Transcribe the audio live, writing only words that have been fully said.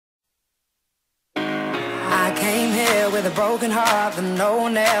I came here with a broken heart that no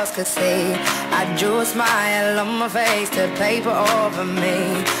one else could see. I drew a smile on my face to paper over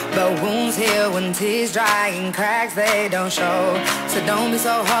me, but wounds heal when tears dry and cracks they don't show. So don't be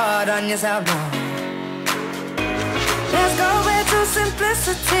so hard on yourself, no. Let's go back to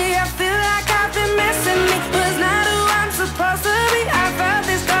simplicity. I feel like I've been missing me. Was not who I'm supposed to be. I felt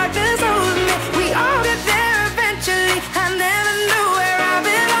this darkness over me. We all get there eventually. I never knew where I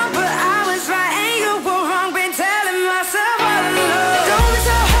belong, but I was right and you were wrong. Been telling myself all along. Don't be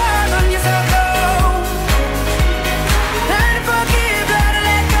so hard on yourself, though. Learn to forgive, learn to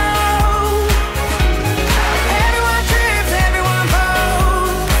let go. Everyone trips, everyone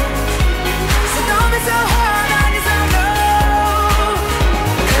falls. So don't be so hard on yourself, though.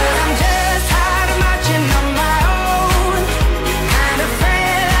 'Cause I'm just tired of marching on my own. Kind of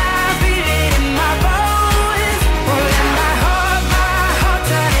afraid I feel it in my bones. Won't let my heart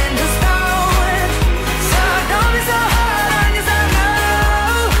turn into stone. So don't be so hard on yourself, no.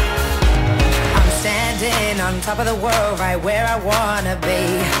 I'm standing on top of the world, right where I wanna be.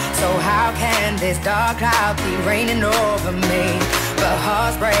 So how can this dark cloud keep raining over me? But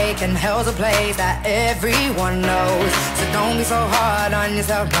hearts break and hell's a place that everyone knows. So don't be so hard on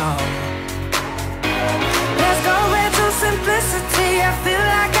yourself, no. Let's go back to simplicity. I feel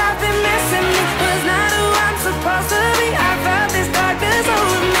like I've been missing me. Was not who I'm supposed to be. I felt this darkness